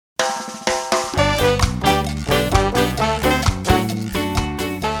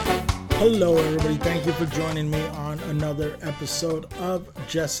Hello, everybody. Thank you for joining me on another episode of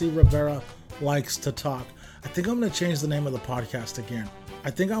Jesse Rivera Likes to Talk. I think I'm going to change the name of the podcast again.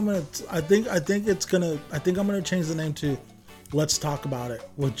 I think I'm going to change the name to Let's Talk About It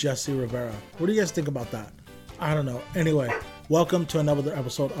with Jesse Rivera. What do you guys think about that? I don't know. Anyway, welcome to another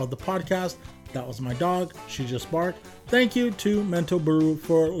episode of the podcast. That was my dog. She just barked. Thank you to Mento Baru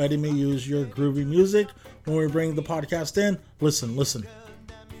for letting me use your groovy music when we bring the podcast in. Listen.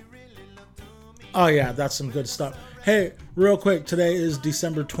 Oh yeah, that's some good stuff. Hey, real quick, today is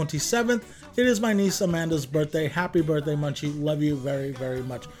December 27th. It is my niece Amanda's birthday. Happy birthday, Munchie. Love you very, very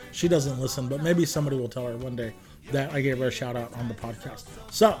much. She doesn't listen, but maybe somebody will tell her one day that I gave her a shout out on the podcast.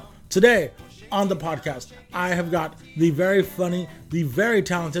 So, today on the podcast, I have got the very funny, the very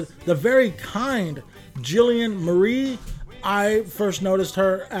talented, the very kind Jillian Marie. I first noticed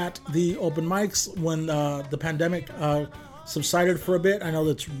her at the open mics when the pandemic subsided for a bit. I know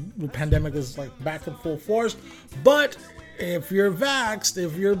that the pandemic is like back in full force, but if you're vaxxed,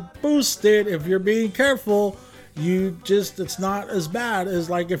 if you're boosted, if you're being careful, it's not as bad as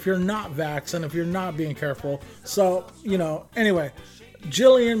like if you're not vaxxed and if you're not being careful. So, anyway,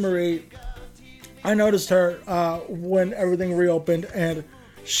 Jillian Marie, I noticed her when everything reopened, and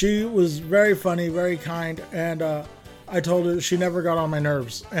she was very funny, very kind, and I told her she never got on my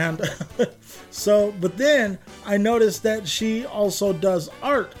nerves. And but then I noticed that she also does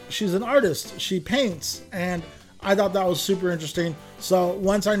art. She's an artist. She paints. And I thought that was super interesting. So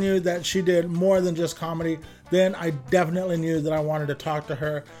once I knew that she did more than just comedy, then I definitely knew that I wanted to talk to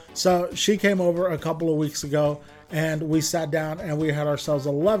her. So she came over a couple of weeks ago and we sat down and we had ourselves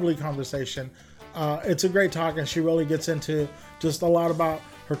a lovely conversation. It's a great talk, and she really gets into just a lot about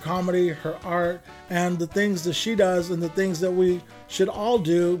her comedy, her art, and the things that she does and the things that we should all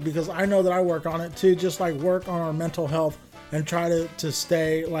do, because I know that I work on it too, just like work on our mental health and try to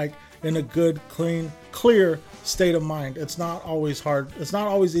stay like in a good, clean, clear state of mind. It's not always hard. It's not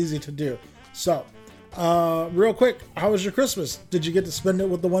always easy to do. So, real quick, how was your Christmas? Did you get to spend it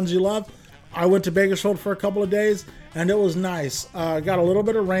with the ones you love? I went to Bakersfield for a couple of days and it was nice. Got a little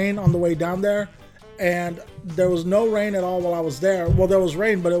bit of rain on the way down there. And there was no rain at all while I was there. Well, there was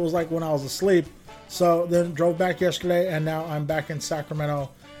rain, but it was like when I was asleep. So then drove back yesterday, and now I'm back in Sacramento,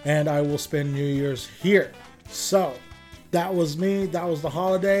 and I will spend New Year's here. So that was me. That was the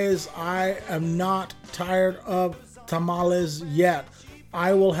holidays. I am not tired of tamales yet.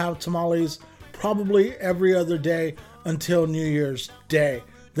 I will have tamales probably every other day until New Year's Day.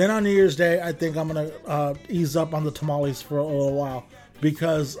 Then on New Year's Day, I think I'm going to ease up on the tamales for a little while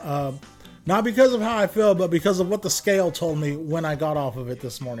because... not because of how I feel, but because of what the scale told me when I got off of it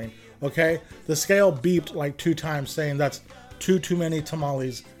this morning. Okay? The scale beeped like 2 times saying that's too many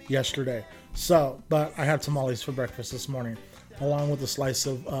tamales yesterday. So, but I had tamales for breakfast this morning, along with a slice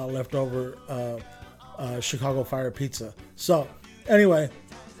of leftover Chicago Fire pizza. So, anyway,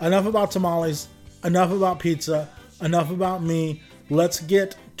 enough about tamales, enough about pizza, enough about me. Let's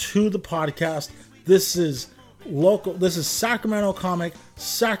get to the podcast. This is Sacramento comic,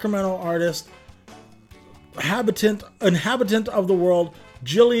 Sacramento artist, inhabitant of the world,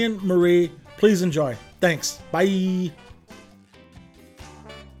 Jillian Marie. Please enjoy. Thanks. Bye.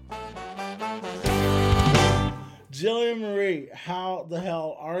 Jillian Marie, how the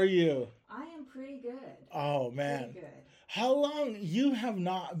hell are you? I am pretty good. Oh, man. Pretty good. How long? You have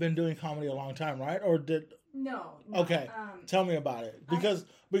not been doing comedy a long time, right? Or did... No. Okay, tell me about it. Because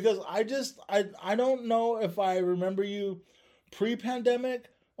I don't know if I remember you pre-pandemic.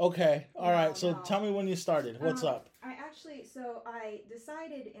 Okay, all right. So tell me when you started. What's up? I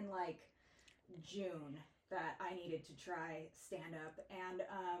decided in like June that I needed to try stand up, and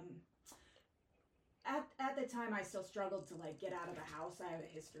at the time I still struggled to like get out of the house. I have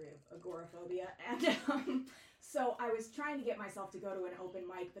a history of agoraphobia, and so I was trying to get myself to go to an open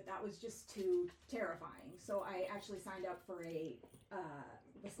mic, but that was just too terrifying. So I actually signed up for the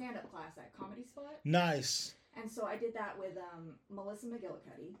stand-up class at Comedy Spot. Nice. And so I did that with Melissa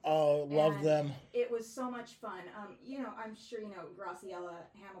McGillicuddy. Oh, love them. It was so much fun. I'm sure you know Graciela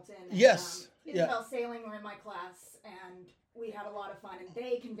Hamilton. And, yes. Isabel Sailing were in my class, and we had a lot of fun. And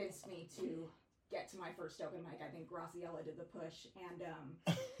they convinced me to get to my first open mic. I think Graciela did the push, and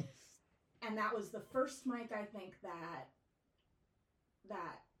and that was the first mic I think that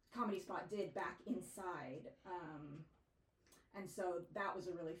Comedy Spot did back inside. And so that was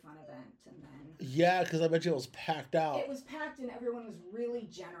a really fun event. And then... Yeah, because I bet you it was packed out. It was packed and everyone was really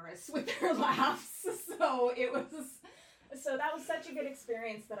generous with their laughs. So it was So that was such a good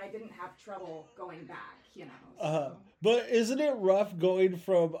experience that I didn't have trouble going back, you know. So. But isn't it rough going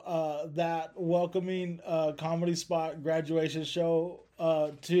from that welcoming comedy spot graduation show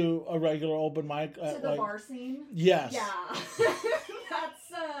to a regular open mic? To the bar scene? Yes. Yeah.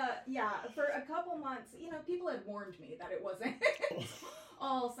 That's, for a couple months, you know, people had warned me that it wasn't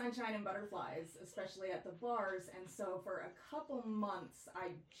all sunshine and butterflies, especially at the bars. And so for a couple months, I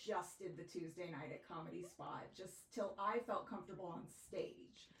just did the Tuesday night at Comedy Spot, just till I felt comfortable on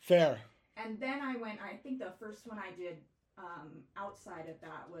stage. Fair. And then I think the first one I did outside of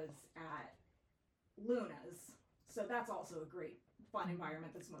that was at Luna's. So that's also a great, fun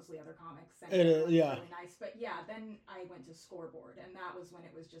environment that's mostly other comics. And it is, yeah. Really nice. But yeah, then I went to Scoreboard, and that was when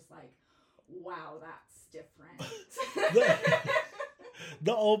it was just like, wow, that's different.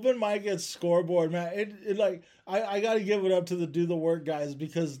 The open mic at Scoreboard, man, it like, I got to give it up to the Do the Work guys,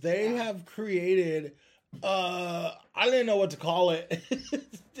 because they have created... I didn't know what to call it.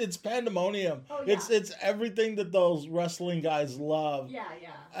 It's pandemonium. Oh, yeah. It's everything that those wrestling guys love. Yeah.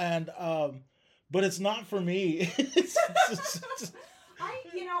 And but it's not for me.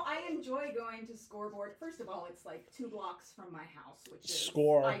 I enjoy going to Scoreboard. First of all, it's like 2 blocks from my house, which is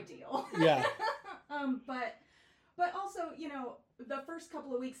ideal. Yeah. But also, you know, the first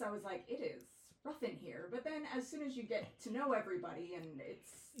couple of weeks I was like, it is rough in here. But then as soon as you get to know everybody, and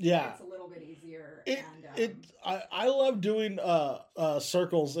it's a little bit easier. I love doing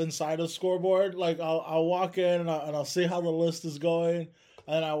circles inside of Scoreboard. Like I'll walk in and I'll see how the list is going,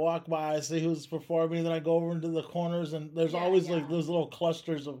 and I walk by, I see who's performing, and then I go over into the corners, and there's always like those little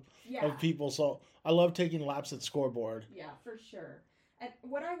clusters of people. So I love taking laps at Scoreboard. Yeah, for sure. And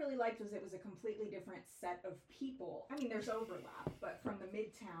what I really liked was it was a completely different set of people. I mean, there's overlap, but from the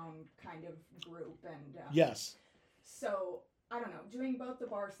Midtown kind of group. And yes. So, I don't know, doing both the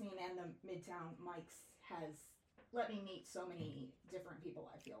bar scene and the Midtown mics has let me meet so many different people,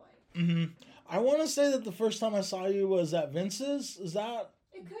 I feel like. Mm-hmm. I want to say that the first time I saw you was at Vince's. Is that?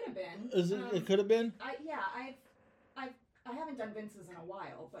 It could have been. It could have been? I haven't done Vince's in a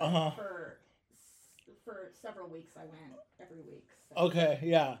while, but for several weeks I went every week. So. Okay,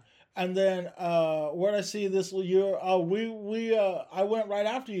 yeah. And then where'd I see this year? I went right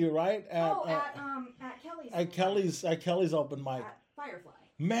after you, right? At Kelly's. At Kelly's open mic. At Firefly.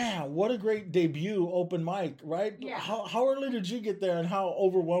 Man, what a great debut open mic, right? Yeah. How early did you get there, and how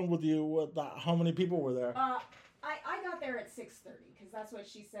overwhelmed with you with how many people were there? I got there at 6:30 because that's what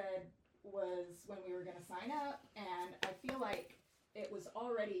she said was when we were going to sign up, and I feel like it was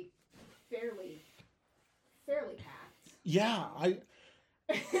already fairly packed. Yeah,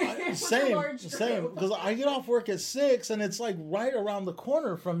 same, because I get off work at 6, and it's like right around the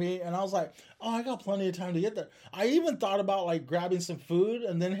corner from me, and I was like, oh, I got plenty of time to get there. I even thought about like grabbing some food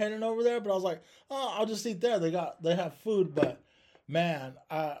and then heading over there, but I was like, oh, I'll just eat there. They have food, but man,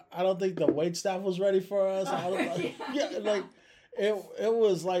 I don't think the wait staff was ready for us. Like it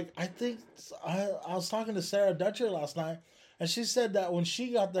was like, I think I was talking to Sarah Dutcher last night, and she said that when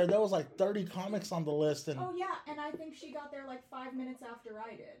she got there was like 30 comics on the list. And and I think she got there like 5 minutes after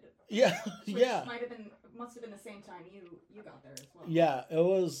I did. Yeah, Must have been the same time you got there as well. Yeah, it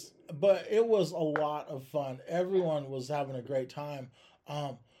was, but it was a lot of fun. Everyone was having a great time.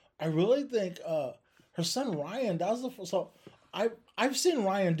 I really think her son Ryan, I've seen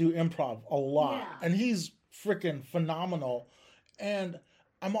Ryan do improv a lot, and he's freaking phenomenal. And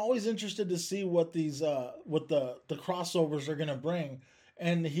I'm always interested to see what these what the crossovers are gonna bring,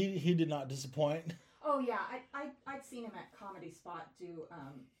 and he did not disappoint. Oh yeah, I'd seen him at Comedy Spot do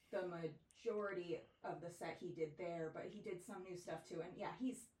the majority of the set he did there, but he did some new stuff too, and yeah,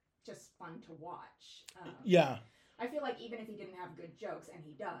 he's just fun to watch. I feel like even if he didn't have good jokes, and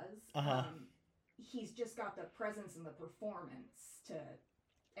he does, he's just got the presence and the performance to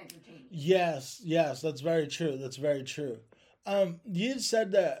entertain you. Yes, that's very true. You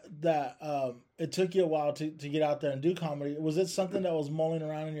said that it took you a while to get out there and do comedy. Was it something that was mulling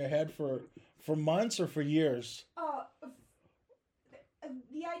around in your head for months or for years?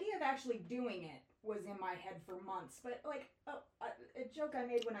 The idea of actually doing it was in my head for months, but like a joke I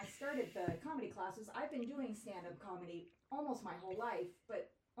made when I started the comedy class was I've been doing stand-up comedy almost my whole life,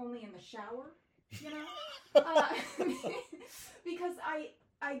 but only in the shower, you know? Because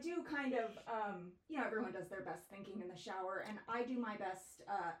I do kind of, everyone does their best thinking in the shower, and I do my best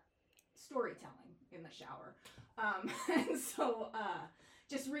storytelling in the shower. And so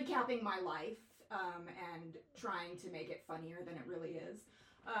just recapping my life and trying to make it funnier than it really is.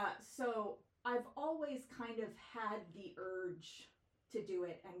 So I've always kind of had the urge to do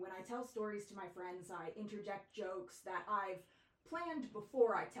it, and when I tell stories to my friends, I interject jokes that I've planned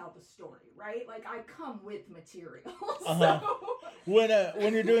before I tell the story, right? Like I come with material. Uh-huh. So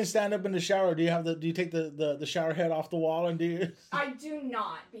When you're doing stand up in the shower, do you take the shower head off the wall and do you? I do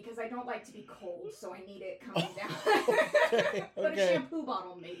not, because I don't like to be cold, so I need it coming down. Okay, But okay. a shampoo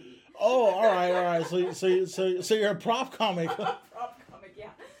bottle maybe. Oh, all right. So you're a prop comic. Prop comic, yeah.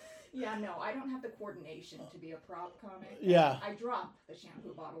 Yeah, no, I don't have the coordination to be a prop comic. Yeah. I drop the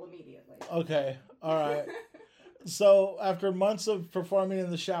shampoo bottle immediately. Okay, all right. So after months of performing in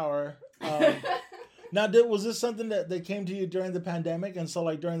the shower, now was this something that came to you during the pandemic? And so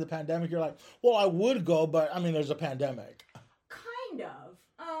like during the pandemic, you're like, well, I would go, but I mean, there's a pandemic. Kind of.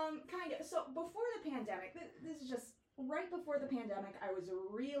 So before the pandemic, this is just right before the pandemic, I was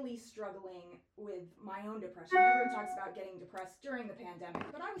really struggling with my own depression. Everyone talks about getting depressed during the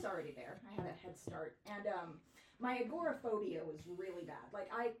pandemic, but I was already there. I had a head start. And my agoraphobia was really bad. Like,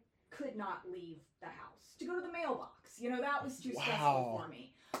 I could not leave the house to go to the mailbox. You know, that was too stressful for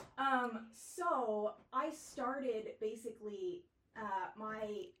me. So I started basically,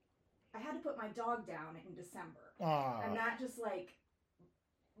 I had to put my dog down in December. And that just like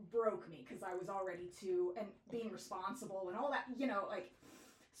broke me because I was already and being responsible and all that, you know, like,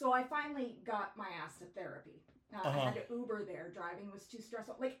 so I finally got my ass to therapy. I had to Uber there. Driving was too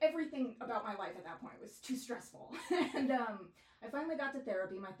stressful. Like everything about my life at that point was too stressful. And I finally got to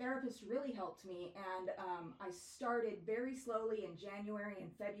therapy. My therapist really helped me. And I started very slowly in January and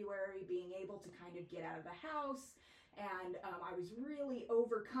February being able to kind of get out of the house. And I was really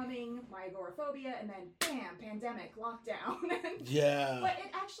overcoming my agoraphobia, and then bam, pandemic, lockdown. Yeah. But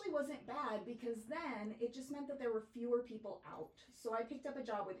it actually wasn't bad, because then it just meant that there were fewer people out. So I picked up a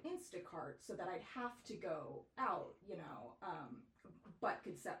job with Instacart so that I'd have to go out, you know, but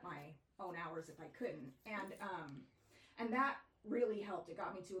could set my own hours if I couldn't. And that really helped. It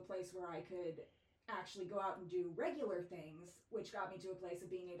got me to a place where I could actually go out and do regular things, which got me to a place of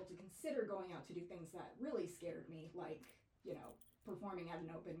being able to consider going out to do things that really scared me, like, you know, performing at an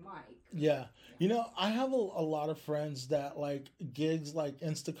open mic. Yeah. You know, I have a lot of friends that like gigs like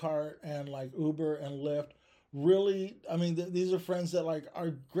Instacart and like Uber and Lyft. Really, I mean, these are friends that like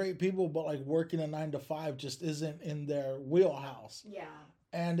are great people, but like working a 9 to 5 just isn't in their wheelhouse. Yeah.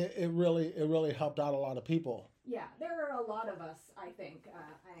 And it really helped out a lot of people. Yeah, there are a lot of us, I think,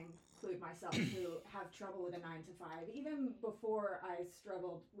 I include myself, who have trouble with a 9 to 5. Even before I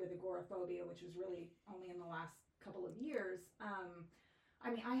struggled with agoraphobia, which was really only in the last couple of years. I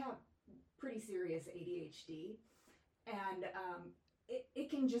mean, I have pretty serious ADHD, and it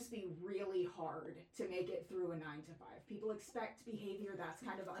can just be really hard to make it through a 9 to 5. People expect behavior that's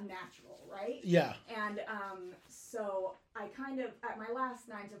kind of unnatural, right? Yeah. And so I kind of, at my last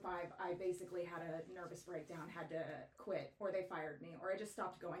 9 to 5, I basically had a nervous breakdown, had to quit, or they fired me, or I just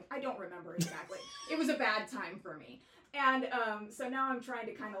stopped going. I don't remember exactly. It was a bad time for me. And so now I'm trying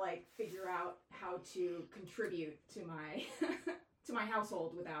to kind of like figure out how to contribute to my to my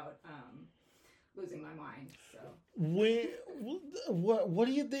household without losing my mind. So what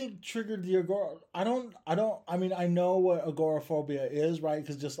do you think triggered the agora? I mean, I know what agoraphobia is, right?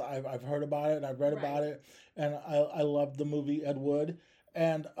 Because just I've heard about it and I've read about it, and I love the movie Ed Wood.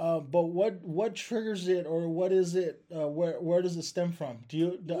 And but what triggers it, or what is it? Where does it stem from?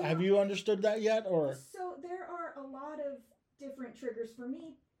 Have you understood that yet, or? So there are a lot of different triggers. For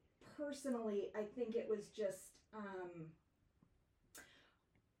me personally, I think it was just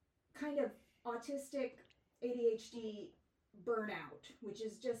kind of autistic ADHD burnout, which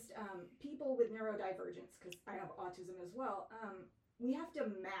is just people with neurodivergence, because I have autism as well. We have to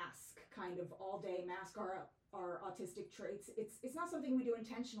mask kind of all day, mask our autistic traits. It's not something we do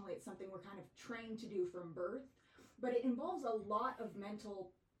intentionally. It's something we're kind of trained to do from birth, but it involves a lot of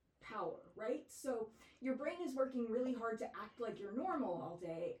mental power, right? So your brain is working really hard to act like you're normal all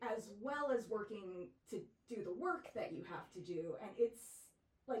day, as well as working to do the work that you have to do, and it's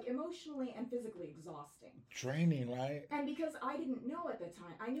like emotionally and physically exhausting. Draining, right? And because I didn't know at the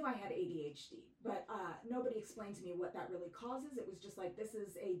time, I knew I had ADHD, but nobody explained to me what that really causes. It was just like, this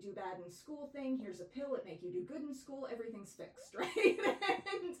is a do bad in school thing. Here's a pill. It make you do good in school. Everything's fixed, right?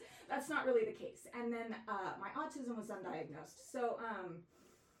 And that's not really the case. And then my autism was undiagnosed. So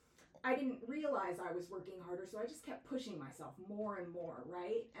I didn't realize I was working harder. So I just kept pushing myself more and more,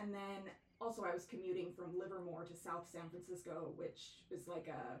 right? And then also I was commuting from Livermore to South San Francisco, which is like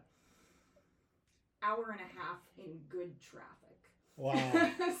a hour and a half in good traffic. Wow.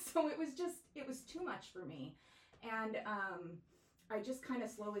 So it was too much for me. And I just kind of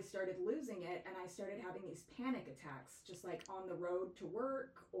slowly started losing it, and I started having these panic attacks, just like on the road to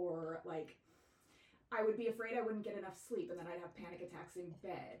work, or like I would be afraid I wouldn't get enough sleep, and then I'd have panic attacks in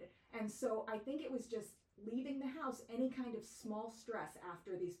bed. And so I think it was just leaving the house, any kind of small stress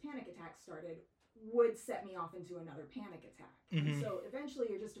after these panic attacks started would set me off into another panic attack. Mm-hmm. And so eventually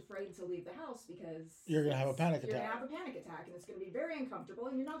you're just afraid to leave the house because you're going to have a panic you're attack. You're going to have a panic attack, and it's going to be very uncomfortable,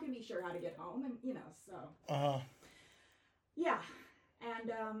 and you're not going to be sure how to get home, and so. Yeah.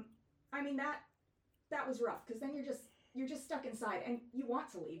 And I mean that was rough, because then you're just stuck inside, and you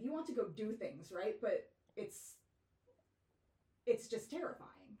want to leave. You want to go do things, right? But it's just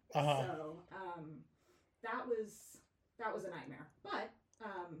terrifying. So that was a nightmare. But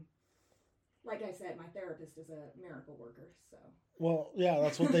like I said, my therapist is a miracle worker. So. Well, yeah,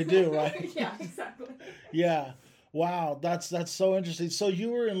 that's what they do, right? Yeah, exactly. Yeah. Wow, that's so interesting. So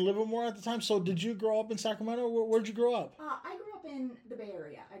you were in Livermore at the time. So did you grow up in Sacramento? Where'd you grow up? I grew up in the Bay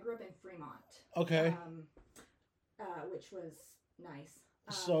Area. I grew up in Fremont. Okay. Which was nice.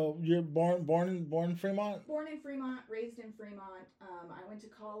 So you're born in Fremont? Born in Fremont, raised in Fremont. I went to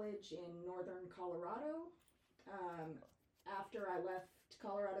college in northern Colorado. After I left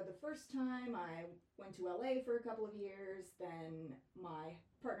Colorado the first time, I went to LA for a couple of years. Then my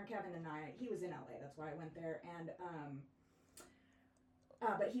partner Kevin and he was in LA, that's why I went there. And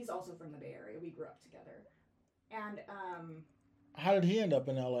but he's also from the Bay Area. We grew up together. And how did he end up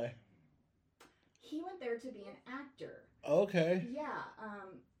in LA? He went there to be an actor. Okay. Yeah.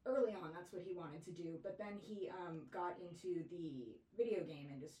 Early on, that's what he wanted to do. But then he got into the video game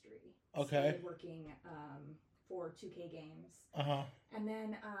industry. Okay. Started working for 2K Games. Uh-huh. And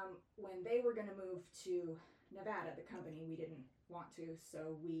then when they were going to move to Nevada, the company, we didn't want to.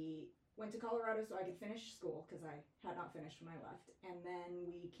 So we went to Colorado so I could finish school, because I had not finished when I left. And then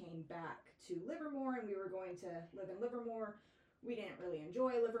we came back to Livermore, and we were going to live in Livermore. We didn't really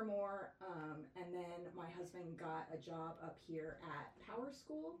enjoy Livermore. And then my husband got a job up here at Power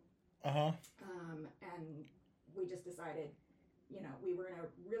School. Uh-huh. And we just decided, we were in a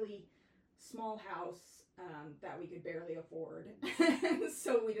really small house that we could barely afford.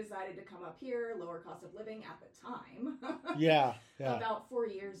 So we decided to come up here, lower cost of living at the time. Yeah. About 4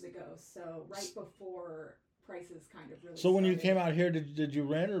 years ago. So right before prices kind of really So when you started. came out here, did you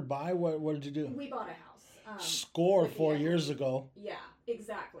rent or buy? What did you do? We bought a house. Score 4 years ago. Yeah,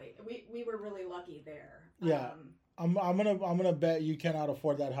 exactly. We were really lucky there. Yeah. I'm gonna bet you cannot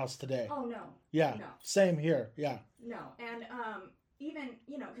afford that house today. Oh no. Yeah. No. Same here. Yeah. No, and even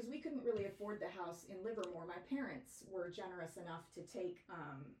because we couldn't really afford the house in Livermore, my parents were generous enough to take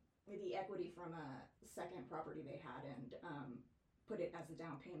the equity from a second property they had and put it as a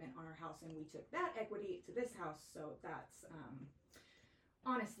down payment on our house, and we took that equity to this house. So that's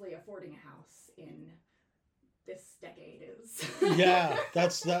honestly affording a house in this decade is. Yeah,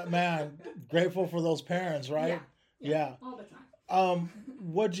 that's that, man. Grateful for those parents, right? Yeah. All the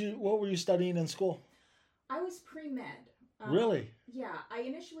What time. were you studying in school? I was pre-med. Really? Yeah, I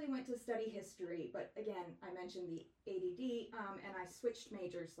initially went to study history, but again, I mentioned the ADD, and I switched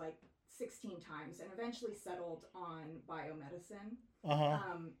majors like 16 times and eventually settled on biomedicine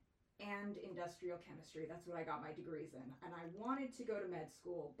and industrial chemistry. That's what I got my degrees in. And I wanted to go to med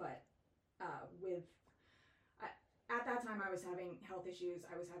school, but at that time I was having health issues.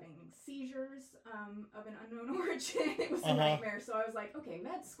 I was having seizures of an unknown origin. It was a nightmare. So I was like, okay,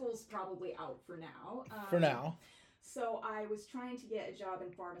 med school's probably out for now. So I was trying to get a job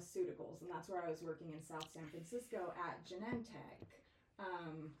in pharmaceuticals, and that's where I was working in South San Francisco at Genentech.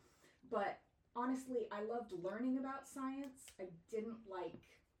 But honestly, I loved learning about science. I didn't like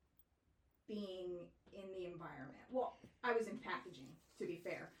being in the environment. Well, I was in packaging, to be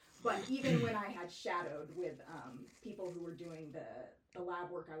fair. But even when I had shadowed with people who were doing the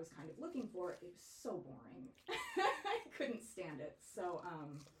lab work I was kind of looking for, it was so boring. I couldn't stand it. So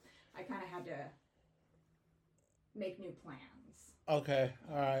I kind of had to make new plans. Okay,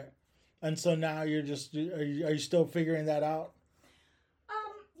 all right. And so now you're just, are you still figuring that out?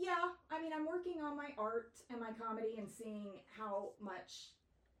 Yeah. I mean, I'm working on my art and my comedy and seeing how much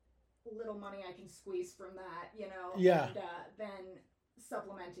little money I can squeeze from that, Yeah. And then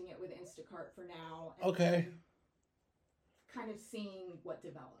supplementing it with Instacart for now. And okay. Kind of seeing what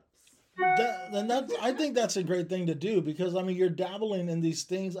develops. I think that's a great thing to do, because I mean, you're dabbling in these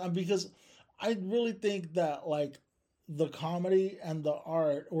things, because I really think that like the comedy and the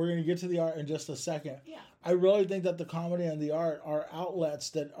art, we're going to get to the art in just a second. Yeah. I really think that the comedy and the art are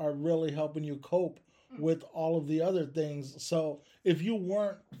outlets that are really helping you cope with all of the other things. So if you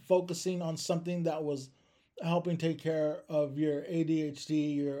weren't focusing on something that was helping take care of your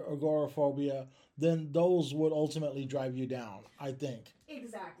ADHD, your agoraphobia, then those would ultimately drive you down, I think.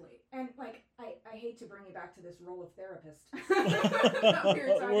 Exactly. And like, I hate to bring you back to this role of therapist.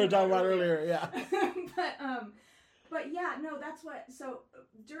 we were talking about earlier, yeah. But yeah, no, that's what. So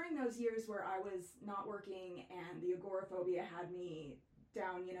during those years where I was not working and the agoraphobia had me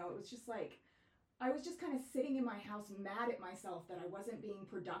down, you know, it was just like I was just kind of sitting in my house mad at myself that I wasn't being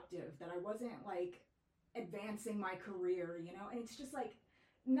productive, that I wasn't like advancing my career, you know, and it's just like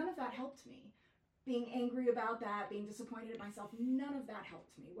none of that helped me. Being angry about that, being disappointed at myself, none of that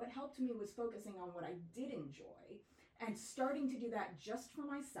helped me. What helped me was focusing on what I did enjoy and starting to do that just for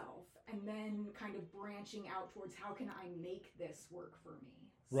myself, and then kind of branching out towards how can I make this work for me.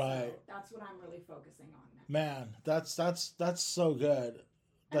 Right. So that's what I'm really focusing on now. Man, that's so good.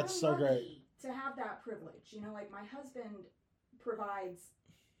 That's so great to have that privilege. You know, like my husband provides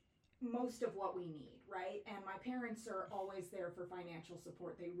most of what we need, right? And my parents are always there for financial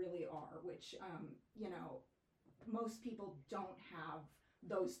support. They really are, which, you know, most people don't have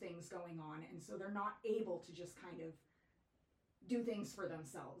those things going on. And so they're not able to just kind of do things for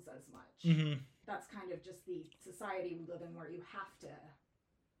themselves as much. Mm-hmm. That's kind of just the society we live in where you have to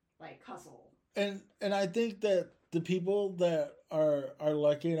like hustle. And I think that the people that are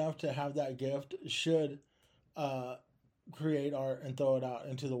lucky enough to have that gift should create art and throw it out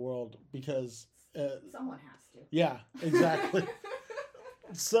into the world, because someone has to. Yeah, exactly.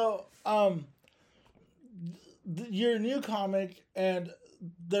 So you're a new comic, and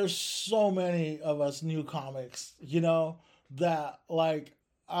there's so many of us new comics, you know, that like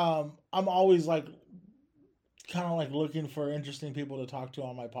I'm always like kind of like looking for interesting people to talk to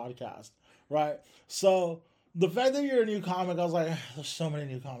on my podcast, right? So the fact that you're a new comic, I was like, there's so many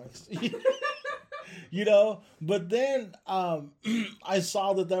new comics. You know, but then I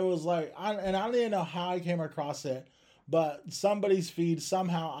saw that there was like, and I don't even know how I came across it, but somebody's feed,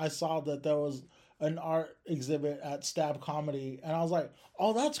 somehow I saw that there was an art exhibit at Stab Comedy, and I was like,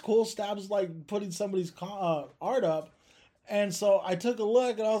 oh, that's cool. Stab's like putting somebody's art up. And so I took a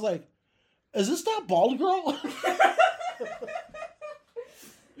look, and I was like, is this that bald girl?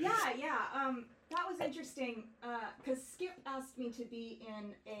 Yeah. That was interesting, because Skip asked me to be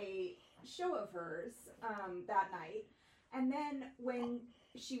in a show of hers that night, and then when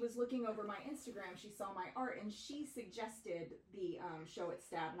she was looking over my Instagram, she saw my art, and she suggested the show at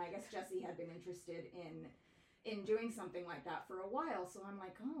Stab, and I guess Jesse had been interested in doing something like that for a while, so I'm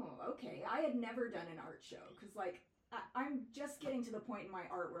like, oh, okay. I had never done an art show, because like I'm just getting to the point in my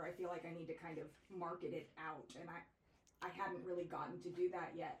art where I feel like I need to kind of market it out, and I hadn't really gotten to do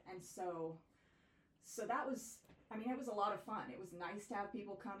that yet, and so that was, I mean, it was a lot of fun. It was nice to have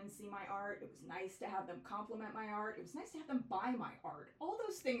people come and see my art. It was nice to have them compliment my art. It was nice to have them buy my art. All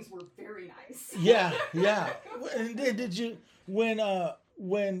those things were very nice. Yeah. And did you,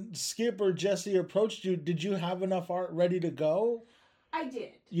 when Skip or Jesse approached you, did you have enough art ready to go? I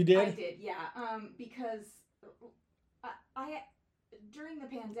did. You did? I did, yeah. Because I during the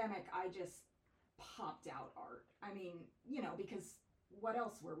pandemic, I just popped out art. I mean, you know, because what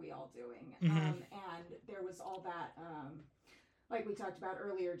else were we all doing? Mm-hmm. And there was all that, like we talked about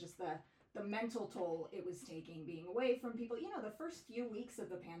earlier, just the mental toll it was taking, being away from people. You know, the first few weeks of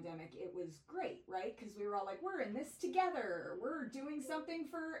the pandemic, it was great, right? Because we were all like, we're in this together. We're doing something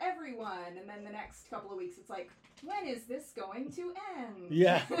for everyone. And then the next couple of weeks, it's like, when is this going to end?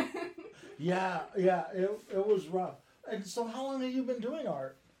 Yeah. Yeah. It was rough. And so how long have you been doing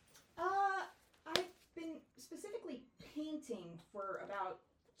art? I've been specifically painting for about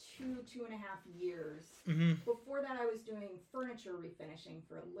 2.5 years. Mm-hmm. Before that, I was doing furniture refinishing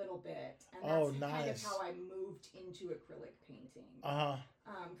for a little bit, and that's nice. kind of how I moved into acrylic painting.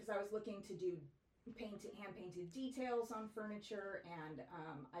 Because I was looking to do hand-painted details on furniture, and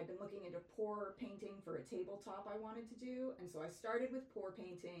I've been looking into pour painting for a tabletop I wanted to do, and so I started with pour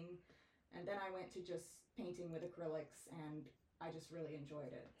painting, and then I went to just painting with acrylics, and I just really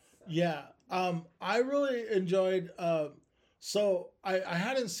enjoyed it. So. Yeah, I really enjoyed. So I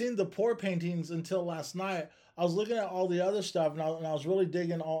hadn't seen the pour paintings until last night. I was looking at all the other stuff, and I was really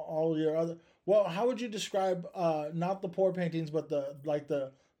digging all your other. Well, how would you describe not the pour paintings, but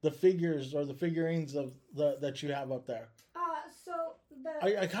the figures or the figurines of that you have up there?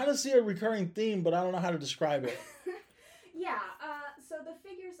 I kind of see a recurring theme, but I don't know how to describe it. Yeah. So the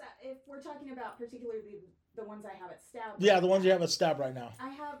figures, if we're talking about particularly the ones I have at Stab. Yeah, the ones you have at Stab right now. I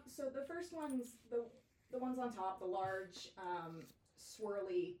have, so the first ones, the ones on top, the large,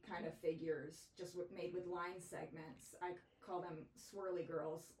 swirly kind of figures, just made with line segments. I call them swirly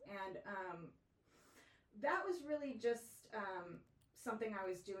girls. And that was really just something I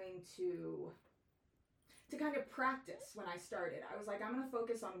was doing to kind of practice when I started. I was like, I'm going to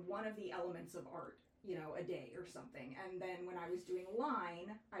focus on one of the elements of art a day or something. And then when I was doing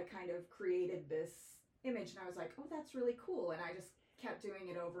line, I kind of created this image and I was like, oh, that's really cool. And I just kept doing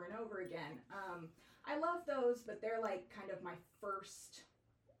it over and over again. I love those, but they're like kind of my first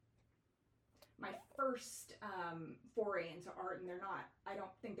foray into art, and I don't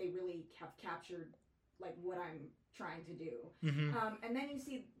think they really have captured like what I'm trying to do. Mm-hmm. And then you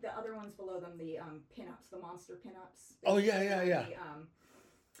see the other ones below them, the pinups, the monster pinups. Oh yeah.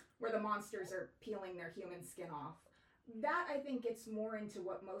 Where the monsters are peeling their human skin off. That I think gets more into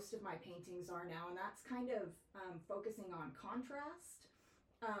what most of my paintings are now, and that's kind of focusing on contrast.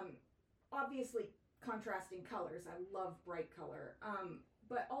 Obviously, contrasting colors. I love bright color,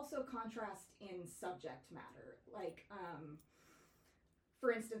 but also contrast in subject matter. Like,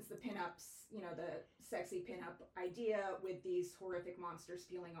 for instance, the pinups, the sexy pinup idea with these horrific monsters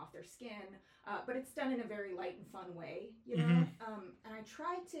peeling off their skin, but it's done in a very light and fun way, Mm-hmm. And I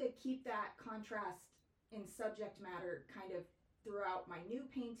try to keep that contrast in subject matter kind of throughout my new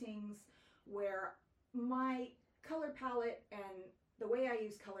paintings, where my color palette and the way I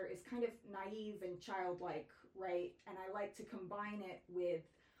use color is kind of naive and childlike, right? And I like to combine it with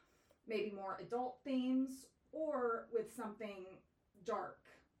maybe more adult themes or with something dark.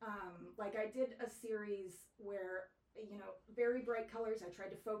 Like I did a series where, very bright colors. I tried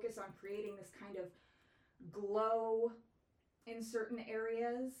to focus on creating this kind of glow in certain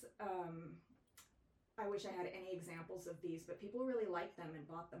areas. I wish I had any examples of these, but people really liked them and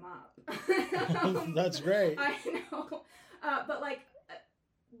bought them up. That's great. I know. But like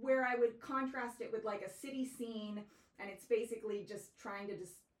where I would contrast it with like a city scene, and it's basically just trying to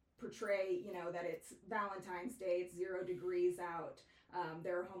just portray, that it's Valentine's Day, it's 0 degrees out,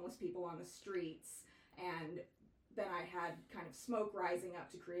 there are homeless people on the streets, and then I had kind of smoke rising up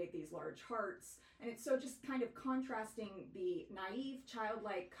to create these large hearts. And it's so just kind of contrasting the naive,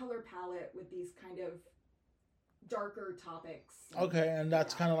 childlike color palette with these kind of darker topics. Okay, and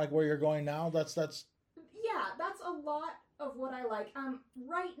that's kind of like where you're going now? That's Yeah, that's a lot of what I like.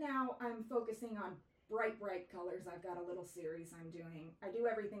 Right now I'm focusing on bright colors. I've got a little series I'm doing. I do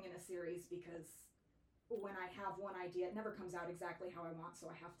everything in a series because when I have one idea, it never comes out exactly how I want, so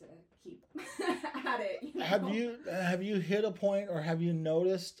I have to keep at it. Have you hit a point, or have you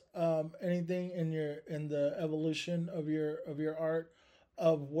noticed anything in the evolution of your art,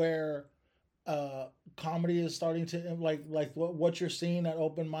 of where comedy is starting to like what you're seeing at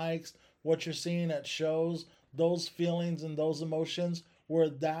open mics, what you're seeing at shows, those feelings and those emotions, where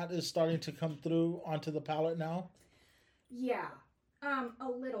that is starting to come through onto the palette now? Yeah, a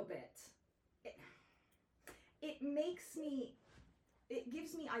little bit. It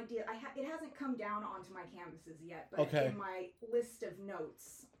gives me idea. It hasn't come down onto my canvases yet, but okay. In my list of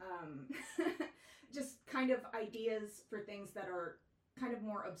notes, just kind of ideas for things that are kind of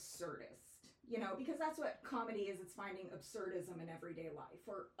more absurdist, because that's what comedy is. It's finding absurdism in everyday life,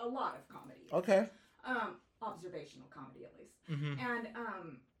 or a lot of comedy. Okay. Observational comedy, at least. Mm-hmm.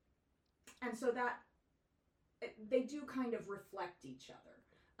 And so that they do kind of reflect each other.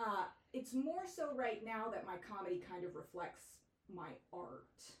 It's more so right now that my comedy kind of reflects my art,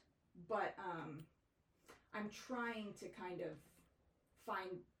 but I'm trying to kind of find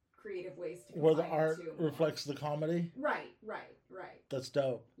creative ways to where the art reflects the comedy. Right. That's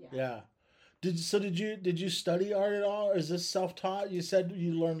dope. Yeah. Did you study art at all, or is this self-taught? You said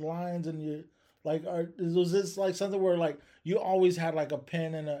you learned lines, and you like art. Was this like something where like you always had like a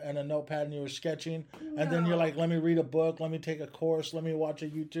pen and a notepad and you were sketching, and then you're like, let me read a book, let me take a course, let me watch a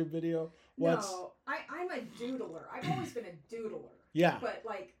YouTube video? No, I'm a doodler. I've always been a doodler. Yeah. But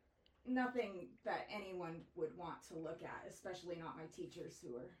like nothing that anyone would want to look at, especially not my teachers,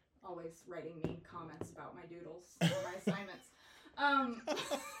 who are always writing mean comments about my doodles and my assignments.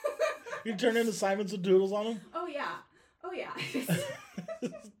 You turn in assignments with doodles on them? Oh yeah.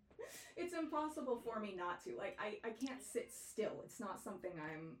 It's impossible for me not to. Like I can't sit still. It's not something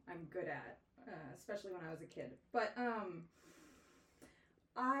I'm good at, especially when I was a kid. But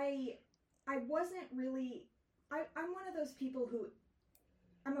I wasn't really. I'm one of those people who,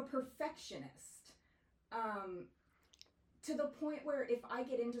 I'm a perfectionist. To the point where if I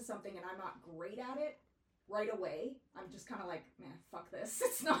get into something and I'm not great at it right away, I'm just kind of like, man, fuck this.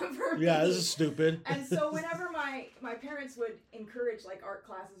 It's not for me. Yeah, this is stupid. And so whenever my parents would encourage like art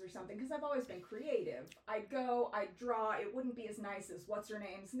classes or something, because I've always been creative, I'd go, I'd draw. It wouldn't be as nice as what's her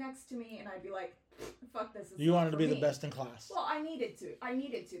name's next to me, and I'd be like, fuck this. You wanted to be the best in class. Well, I needed to.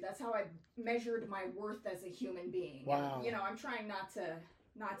 That's how I measured my worth as a human being. Wow. And, I'm trying not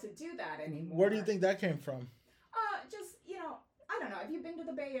to do that anymore. Where do you think that came from? Just, I don't know. Have you been to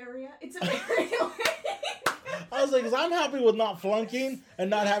the Bay Area? It's a very I was like, 'cause I'm happy with not flunking and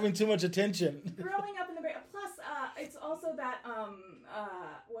not having too much attention. Growing that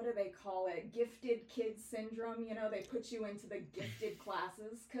what do they call it? Gifted kid syndrome. You know, they put you into the gifted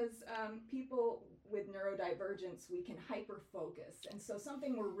classes because people with neurodivergence, we can hyper focus, and so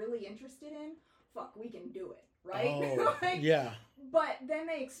something we're really interested in, fuck, we can do it, right? Oh, like, yeah. But then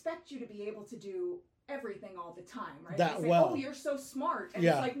they expect you to be able to do everything all the time, right? That they say, well. oh, you're so smart, and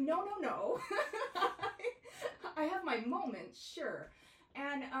Yeah. it's like, no. I have my moments, sure,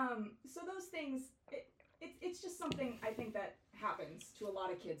 and so those things. It's just something I think that happens to a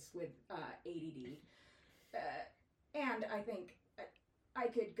lot of kids with ADD. And I think I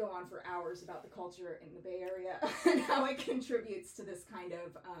could go on for hours about the culture in the Bay Area and how it contributes to this kind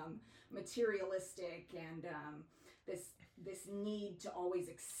of materialistic and this need to always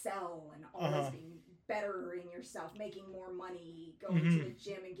excel and always being better in yourself, making more money, going to the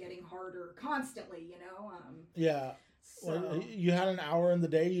gym and getting harder constantly, you know? Yeah. So, Well, you had an hour in the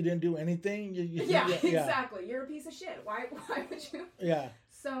day, you didn't do anything? yeah, exactly. You're a piece of shit. Why would you? Yeah.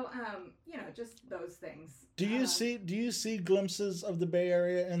 So, you know, just those things. Do you see glimpses of the Bay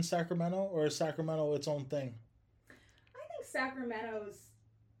Area in Sacramento, or is Sacramento its own thing? I think Sacramento's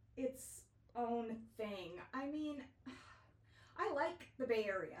its own thing. I mean, I like the Bay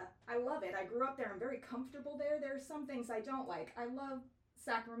Area. I love it. I grew up there. I'm very comfortable there. There are some things I don't like. I love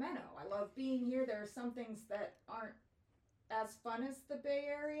Sacramento. I love being here. There are some things that aren't as fun as the Bay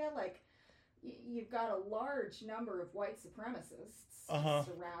Area. Like, you've got a large number of white supremacists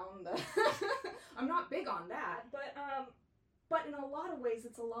surround the... I'm not big on that, but in a lot of ways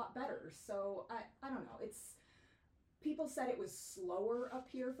it's a lot better. So I don't know. People said it was slower up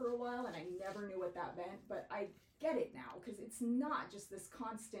here for a while, and I never knew what that meant, but I get it now, because it's not just this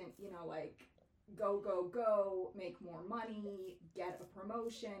constant, you know, like, go, make more money, get a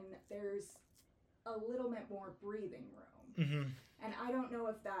promotion. There's a little bit more breathing room. Mm-hmm. And I don't know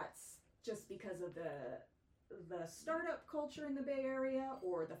if that's just because of the startup culture in the Bay Area,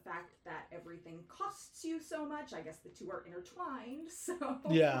 or the fact that everything costs you so much. I guess the two are intertwined. So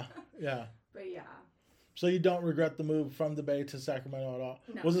Yeah. But yeah. So you don't regret the move from the Bay to Sacramento at all?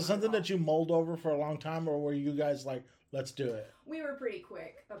 No, Was it not something at all. that you mulled over for a long time, or were you guys like, let's do it? We were pretty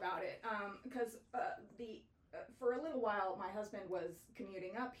quick about it, because for a little while my husband was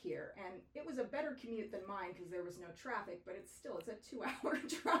commuting up here, and it was a better commute than mine because there was no traffic, but it's a 2-hour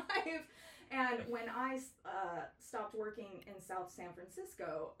drive. And when I stopped working in South San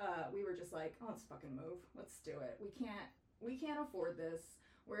Francisco, we were just like, oh, let's fucking move. Let's do it. We can't afford this.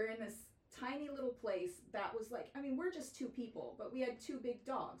 We're in this tiny little place that was like, I mean, we're just two people, but we had two big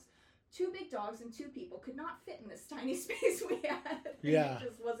dogs. 2 big dogs and 2 people could not fit in this tiny space we had. Yeah. It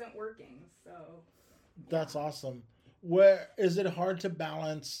just wasn't working. So That's awesome. Where is it hard to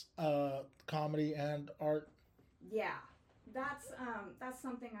balance comedy and art? yeah, that's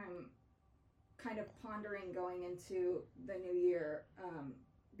something I'm kind of pondering going into the new year,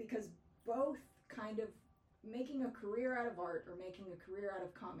 because both kind of making a career out of art or making a career out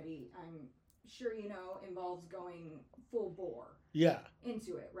of comedy, I'm sure you know, involves going full bore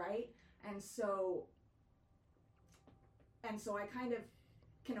into it, right? And so I kind of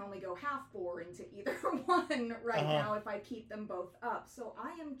can only go half bore into either one right now if I keep them both up. So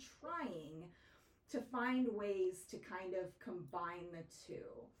I am trying to find ways to kind of combine the two.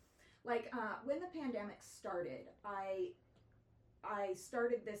 Like when the pandemic started, I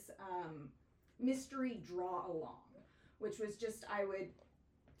started this mystery draw along, which was just I would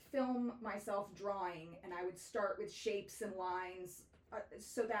film myself drawing, and I would start with shapes and lines,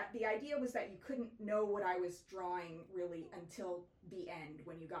 so that the idea was that you couldn't know what I was drawing really until the end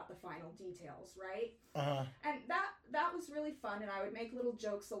when you got the final details, right? And that was really fun, and I would make little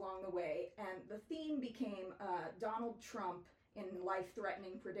jokes along the way, and the theme became Donald Trump in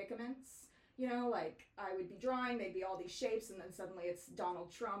life-threatening predicaments. You know, like I would be drawing, they'd be all these shapes, and then suddenly it's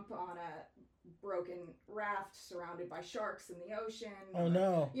Donald Trump on a broken raft surrounded by sharks in the ocean. Oh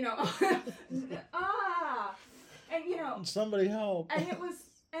no. You know, and you know, somebody help. and it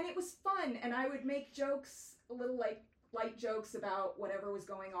was fun, and I would make jokes, little like light jokes about whatever was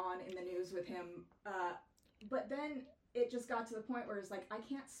going on in the news with him. But then it just got to the point where it's like, I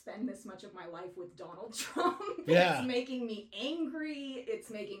can't spend this much of my life with Donald Trump. Yeah. It's making me angry. It's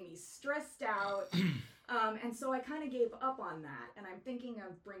making me stressed out. And so I kind of gave up on that. And I'm thinking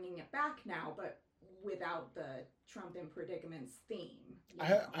of bringing it back now, but without the Trump in predicaments theme. You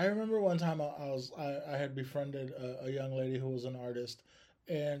know? I remember one time I had befriended a young lady who was an artist,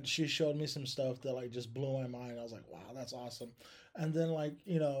 and she showed me some stuff that like just blew my mind. I was like, wow, that's awesome. And then like,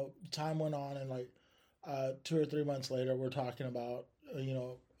 you know, time went on, and like 2 or 3 months later, we're talking about,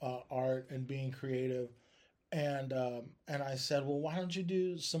 art and being creative. And I said, well, why don't you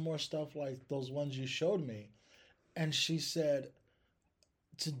do some more stuff like those ones you showed me? And she said,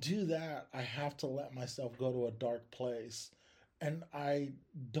 to do that, I have to let myself go to a dark place. And I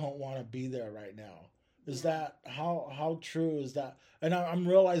don't want to be there right now. Is Yeah. that how true is that? And I'm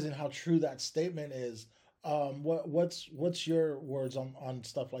realizing how true that statement is. What's your words on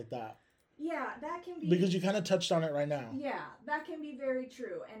stuff like that? Yeah, that can Because be. you kind of touched on it right now. Yeah, that can be very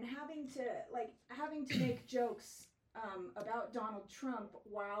true. And having to make jokes about Donald Trump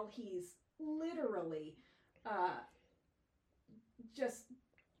while he's literally uh, just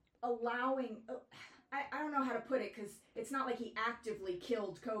allowing. I don't know how to put it because it's not like he actively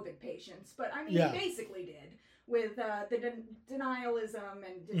killed COVID patients, but I mean, Yeah. he basically did with the denialism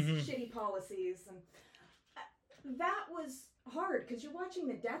and just Mhm. shitty policies. And that was hard because you're watching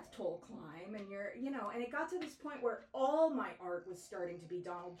the death toll climb and and it got to this point where all my art was starting to be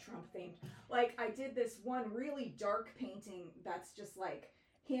Donald Trump themed. Like, I did this one really dark painting that's just like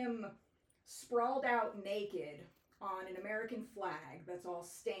him sprawled out naked on an American flag that's all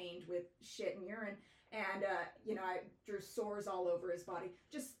stained with shit and urine, and I drew sores all over his body,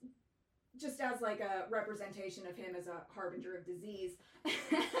 just as like a representation of him as a harbinger of disease.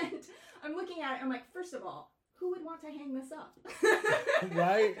 And I'm looking at it, I'm like, first of all, who would want to hang this up?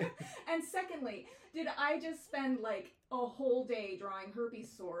 Right. And secondly, did I just spend like a whole day drawing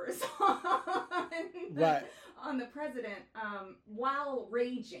herpes sores on Right. on the president while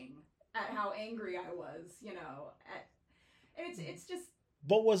raging at how angry I was, and it's just,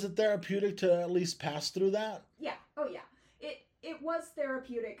 But was it therapeutic to at least pass through that? yeah, oh yeah. It was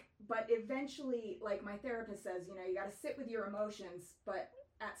therapeutic, but eventually, like my therapist says, you got to sit with your emotions, but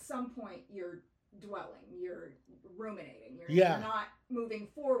at some point you're dwelling, you're ruminating, Yeah. you're not moving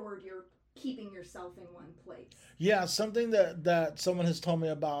forward, you're keeping yourself in one place. Yeah, something that someone has told me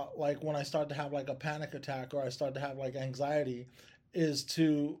about, like when I start to have like a panic attack or I start to have like anxiety, is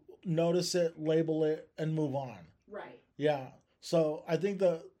to notice it, label it, and move on. Right. Yeah. So I think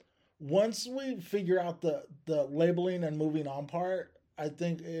that once we figure out the labeling and moving on part, I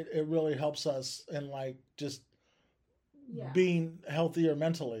think it really helps us in like just Yeah. being healthier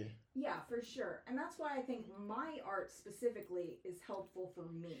mentally. Yeah, for sure. And that's why I think my art specifically is helpful for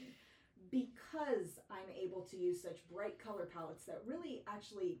me, because I'm able to use such bright color palettes that really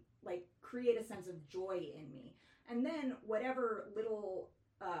actually like create a sense of joy in me. And then whatever little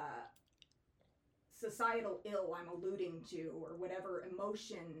societal ill I'm alluding to, or whatever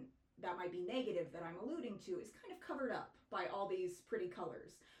emotion that might be negative that I'm alluding to, is kind of covered up by all these pretty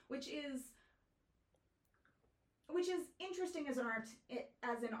colors, which is interesting as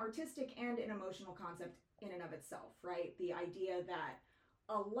an artistic and an emotional concept in and of itself, right? The idea that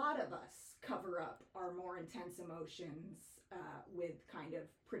a lot of us cover up our more intense emotions with kind of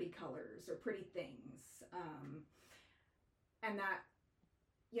pretty colors or pretty things, and that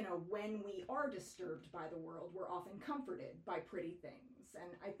when we are disturbed by the world, we're often comforted by pretty things.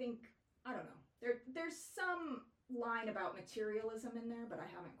 And I think, I don't know, there's some line about materialism in there, but I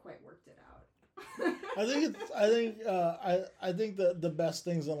haven't quite worked it out. I think the best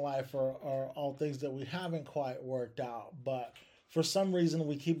things in life are all things that we haven't quite worked out, but for some reason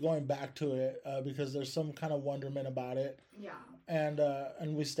we keep going back to it because there's some kind of wonderment about it. Yeah.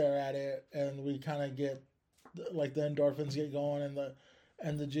 And we stare at it and we kind of get like the endorphins get going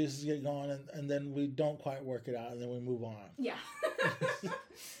and the juices get going, and then we don't quite work it out, and then we move on. Yeah.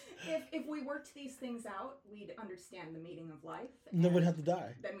 If we worked these things out, we'd understand the meaning of life. And then we'd have to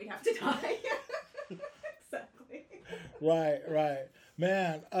die. Then we'd have to die. Exactly. Right.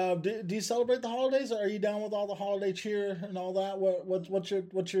 Man, do you celebrate the holidays, or are you down with all the holiday cheer and all that? What's your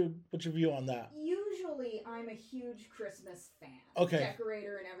view on that? Usually, I'm a huge Christmas fan. Okay.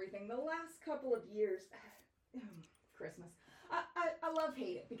 Decorator and everything. The last couple of years, Christmas. I love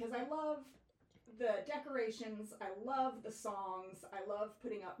hate it because I love the decorations, I love the songs, I love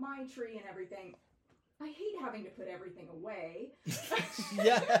putting up my tree and everything. I hate having to put everything away.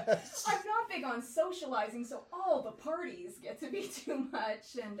 Yes. I'm not big on socializing, so all the parties get to be too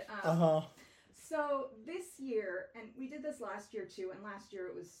much. And so this year, and we did this last year too, and last year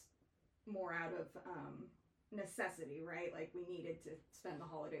it was more out of necessity, right? Like we needed to spend the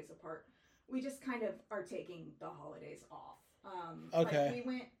holidays apart. We just kind of are taking the holidays off. Okay. Like we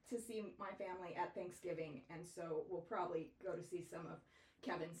went to see my family at Thanksgiving, and so we'll probably go to see some of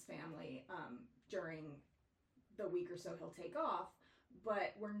Kevin's family during the week or so he'll take off.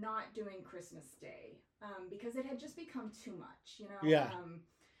 But we're not doing Christmas Day because it had just become too much, Yeah.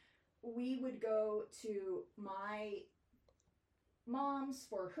 We would go to my mom's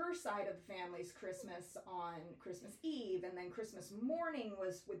for her side of the family's Christmas on Christmas Eve, and then Christmas morning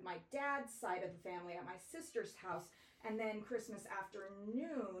was with my dad's side of the family at my sister's house, and then Christmas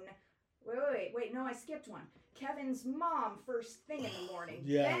afternoon Wait, no, I skipped one. Kevin's mom first thing in the morning.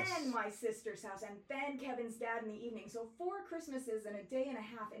 Yes. Then my sister's house, and then Kevin's dad in the evening. So 4 Christmases in a day and a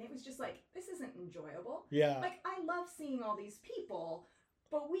half, and it was just like, this isn't enjoyable. Yeah. Like, I love seeing all these people,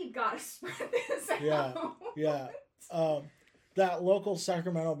 but we've got to spread this out. Yeah. That local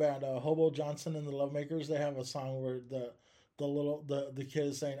Sacramento band, Hobo Johnson and the Lovemakers, they have a song where the kid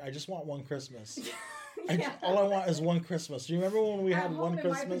is saying, "I just want one Christmas." All I want is one Christmas. Do you remember when we had one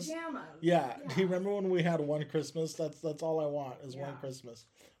Christmas? My pajamas. Yeah. Do you remember when we had one Christmas? That's all I want is one Christmas.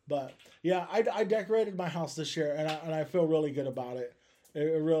 But yeah, I decorated my house this year, and I feel really good about it.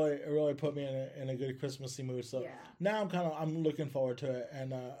 It really put me in a good Christmassy mood. So now I'm looking forward to it,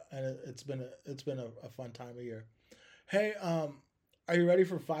 and it's been a fun time of year. Hey, are you ready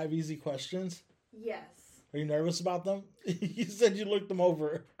for 5 easy questions? Yes. Are you nervous about them? You said you looked them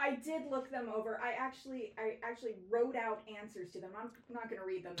over. I did look them over. I actually wrote out answers to them. I'm not going to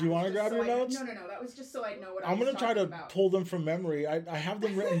read them. Do you want to grab your notes? No. That was just so I know what I'm going to try to pull them from memory. I have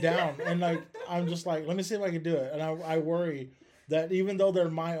them written down, and I'm just like, let me see if I can do it. And I worry that even though they're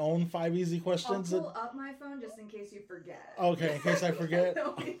my own 5 easy questions, I'll pull up my phone just in case you forget. Okay, in case I forget.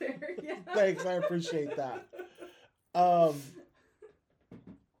 They'll be there. Yeah. Thanks, I appreciate that.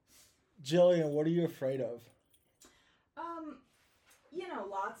 Jillian, what are you afraid of?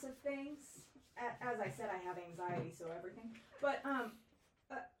 Lots of things. As I said, I have anxiety, so everything. But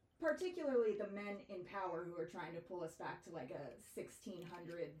particularly the men in power who are trying to pull us back to like a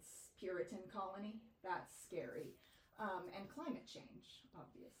 1600s Puritan colony. That's scary. And climate change,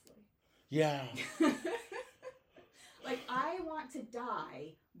 obviously. Yeah. Like, I want to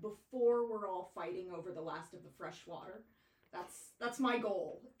die before we're all fighting over the last of the fresh water. That's my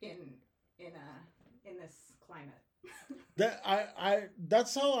goal in this climate.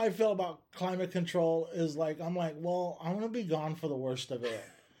 That's how I feel about climate control. Is like, I'm like, well, I'm gonna be gone for the worst of it.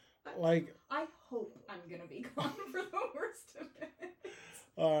 Like, I hope I'm gonna be gone for the worst of it.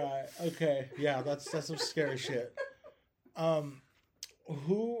 All right. Okay. Yeah, that's some scary shit.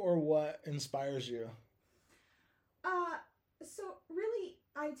 Who or what inspires you? So really,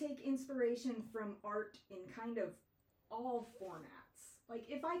 I take inspiration from art in kind of all formats. Like,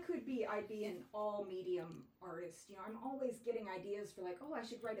 if I could be, I'd be an all-medium artist. I'm always getting ideas for, like, oh, I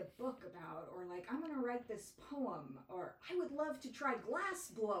should write a book about, or, like, I'm going to write this poem, or I would love to try glass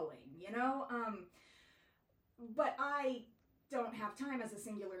blowing, But I don't have time as a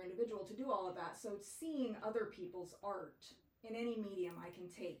singular individual to do all of that, so seeing other people's art in any medium I can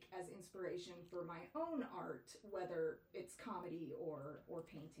take as inspiration for my own art, whether it's comedy or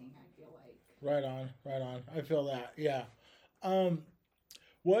painting, I feel like. Right on. I feel that, yeah.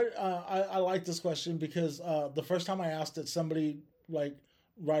 I like this question because the first time I asked it, somebody like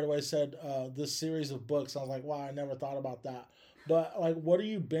right away said this series of books. I was like, wow, I never thought about that. But like, what are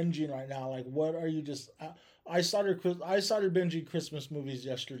you binging right now? Like, what are you just? I started binging Christmas movies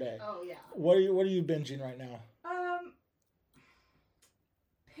yesterday. Oh yeah. What are you binging right now?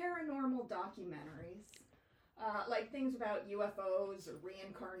 Paranormal documentaries. Like things about UFOs or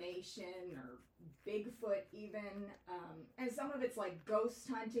reincarnation or Bigfoot even. And some of it's like ghost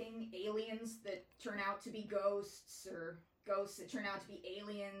hunting, aliens that turn out to be ghosts, or ghosts that turn out to be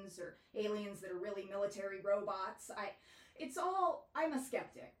aliens, or aliens that are really military robots. I'm a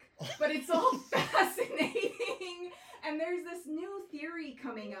skeptic, but it's all fascinating. And there's this new theory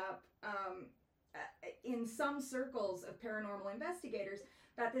coming up in some circles of paranormal investigators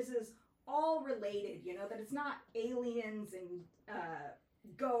that this is all related, that it's not aliens and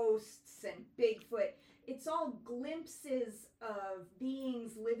ghosts and Bigfoot. It's all glimpses of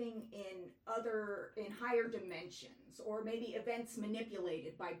beings living in higher dimensions, or maybe events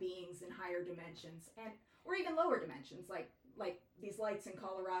manipulated by beings in higher dimensions, or even lower dimensions, like these lights in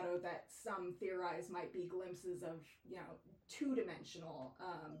Colorado that some theorize might be glimpses of, two-dimensional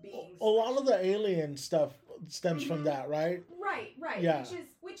beings. A lot of the alien stuff stems from that, right? Right. Yeah.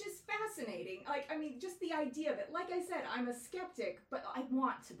 Which is fascinating. Like, I mean, just the idea of it. Like I said, I'm a skeptic, but I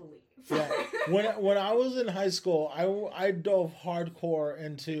want to believe. Yeah. When I was in high school, I dove hardcore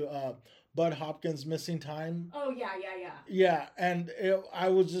into Bud Hopkins' Missing Time. Oh yeah. Yeah, and I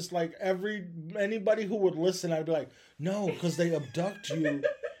was just like, anybody who would listen, I'd be like, no, because they abduct you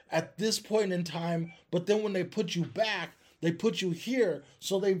at this point in time, but then when they put you back, they put you here,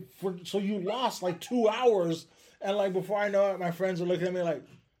 so you lost like 2 hours, and like before I know it, my friends are looking at me like,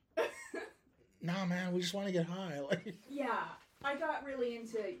 nah, man, we just want to get high. Like, yeah. I got really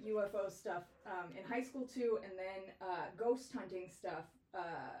into UFO stuff in high school too, and then ghost hunting stuff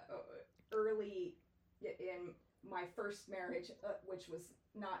early in my first marriage, which was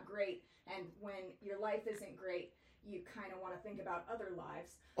not great. And when your life isn't great, you kind of want to think about other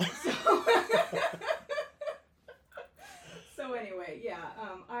lives. So, so anyway, yeah,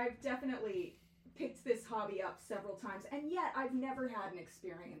 I've definitely picked this hobby up several times, and yet I've never had an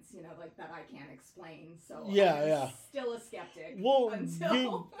experience, like that I can't explain. So I'm still a skeptic. Well,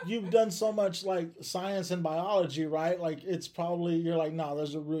 until... you've done so much like science and biology, right? Like it's probably you're like, no,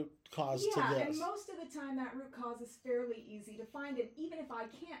 there's a root cause to this. Yeah, and most of the time that root cause is fairly easy to find, and even if I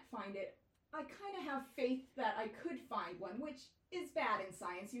can't find it, I kind of have faith that I could find one, which is bad in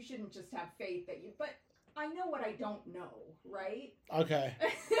science. You shouldn't just have faith that you, but I know what I don't know, right? Okay.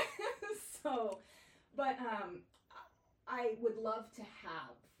 So, but I would love to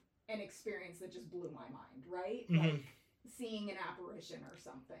have an experience that just blew my mind, right? Mm-hmm. Like seeing an apparition or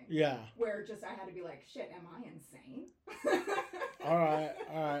something. Yeah. Where just I had to be like, shit, am I insane? All right.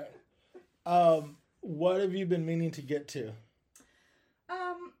 What have you been meaning to get to?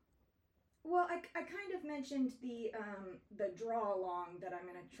 Well, I kind of mentioned the draw along that I'm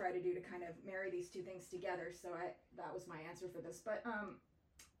going to try to do to kind of marry these two things together. So that was my answer for this. But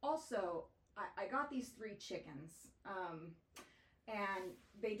also, I got these 3 chickens, and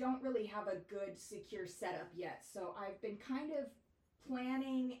they don't really have a good secure setup yet. So I've been kind of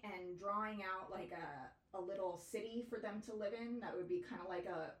planning and drawing out like a little city for them to live in. That would be kind of like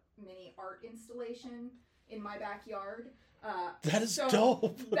a mini art installation in my backyard. That is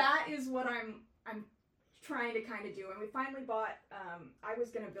dope. That is what I'm trying to kind of do. And we finally bought, I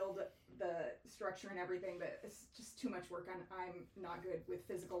was going to build the structure and everything, but it's just too much work. I'm not good with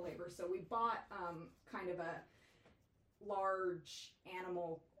physical labor. So we bought kind of a large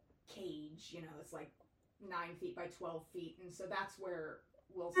animal cage, it's like 9 feet by 12 feet. And so that's where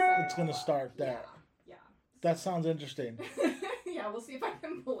we'll set It's going to start there. Yeah. That sounds interesting. Yeah, we'll see if I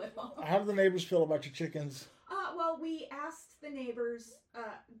can pull it off. How do the neighbors feel about your chickens? Well, we asked the neighbors.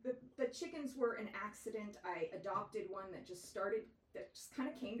 The chickens were an accident. I adopted one that just kind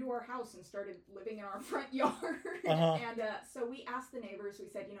of came to our house and started living in our front yard. Uh-huh. And so we asked the neighbors. We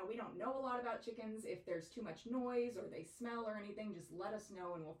said, we don't know a lot about chickens. If there's too much noise or they smell or anything, just let us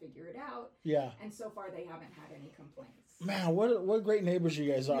know and we'll figure it out. Yeah. And so far, they haven't had any complaints. Man, what great neighbors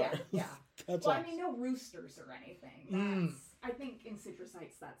you guys are. Yeah. That's well, awesome. I mean, no roosters or anything. I think in citrus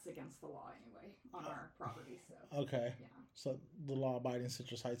heights that's against the law anyway on our property. So okay. Yeah. So the law-abiding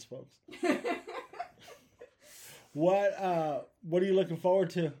Citrus Heights folks. What are you looking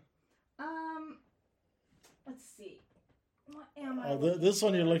forward to? Let's see. What am I? Oh, this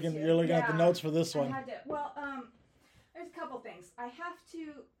one you're looking at the notes for this one. There's a couple things. I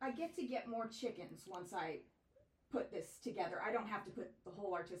get more chickens once I put this together. I don't have to put the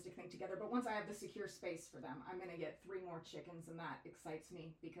whole artistic thing together, but once I have the secure space for them, I'm going to get 3 more chickens, and that excites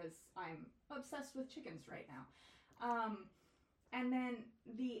me because I'm obsessed with chickens right now. And then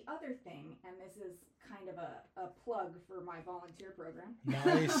the other thing, and this is kind of a plug for my volunteer program.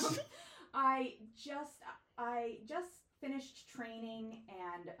 Nice. I just finished training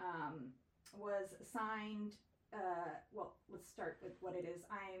and was assigned. Well, let's start with what it is.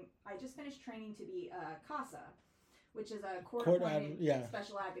 I just finished training to be a CASA, which is a court-appointed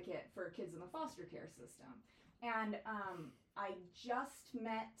special advocate for kids in the foster care system. And I just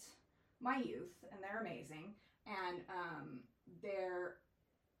met my youth, and they're amazing. And they're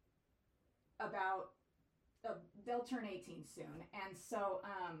about, they'll turn 18 soon. And so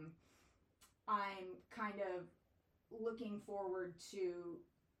I'm kind of looking forward to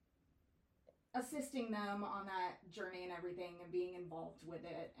assisting them on that journey and everything and being involved with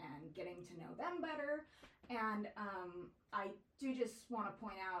it and getting to know them better. And I do just want to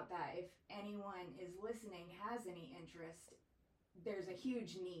point out that if anyone is listening, has any interest, there's a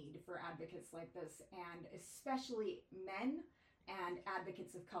huge need for advocates like this, and especially men and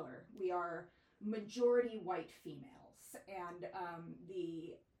advocates of color. We are majority white females, and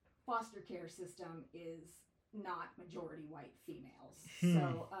the foster care system is not majority white females.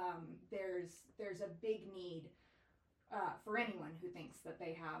 So there's a big need for anyone who thinks that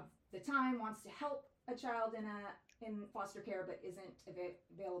they have the time, wants to help a child in foster care, but isn't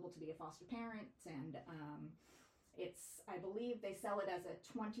available to be a foster parent. And I believe they sell it as a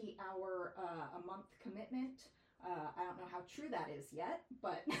 20-hour a month commitment. I don't know how true that is yet,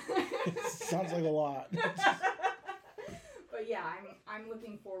 but sounds like a lot. But yeah, I'm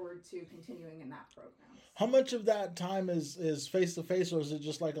looking forward to continuing in that program. How much of that time is face to face, or is it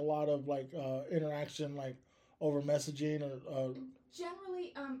just like a lot of like interaction, like over messaging or?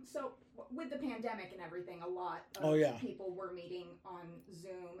 Generally, so with the pandemic and everything, a lot of people were meeting on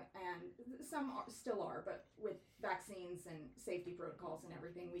Zoom, and some still are, but with vaccines and safety protocols and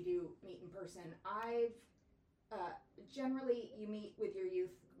everything, we do meet in person. Generally, you meet with your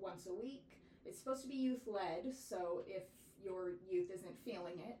youth once a week, it's supposed to be youth led. So if your youth isn't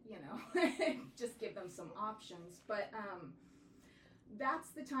feeling it, you know, just give them some options. But that's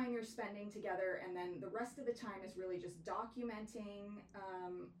the time you're spending together, and then the rest of the time is really just documenting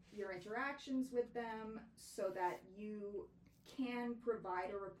your interactions with them so that you can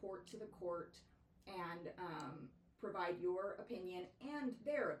provide a report to the court and provide your opinion and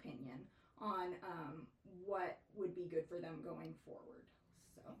their opinion on what would be good for them going forward.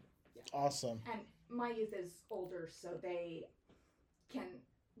 So, yeah. Awesome. And my youth is older, so they can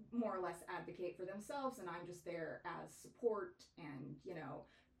more or less advocate for themselves, and I'm just there as support and, you know,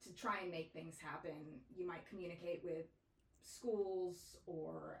 to try and make things happen. You might communicate with schools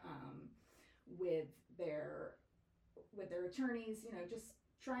or with their attorneys, you know, just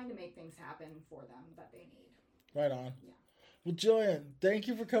trying to make things happen for them that they need. Right on. Yeah. Well, Jillian, thank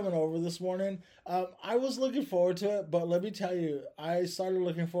you for coming over this morning. I was looking forward to it, but let me tell you, I started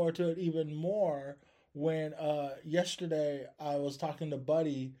looking forward to it even more when yesterday I was talking to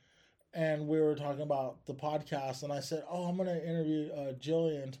Buddy and we were talking about the podcast, and I said, oh, I'm going to interview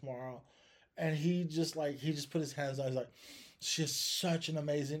Jillian tomorrow. And he just put his hands on. He's like, she's such an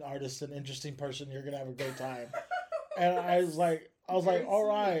amazing artist and interesting person. You're going to have a great time. And I was like, all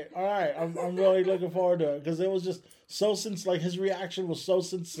right. I'm really looking forward to it, because it was just so his reaction was so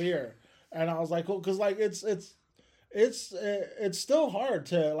sincere. And I was like, cool, because like it's still hard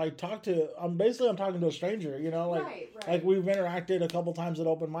to like talk to. I'm talking to a stranger, you know, like right. Like we've interacted a couple times at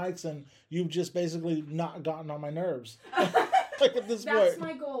open mics, and you've just basically not gotten on my nerves. Like at this point, that's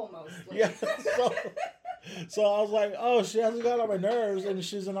my goal mostly. Yeah. So I was like, oh, she hasn't got on my nerves, and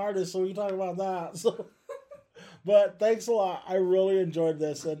she's an artist, so we can talk about that. So. But thanks a lot. I really enjoyed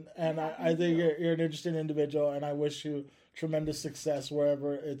this, and I think you're an interesting individual, and I wish you tremendous success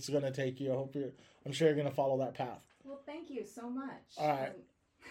wherever it's going to take you. I'm sure you're going to follow that path. Well, thank you so much. All right.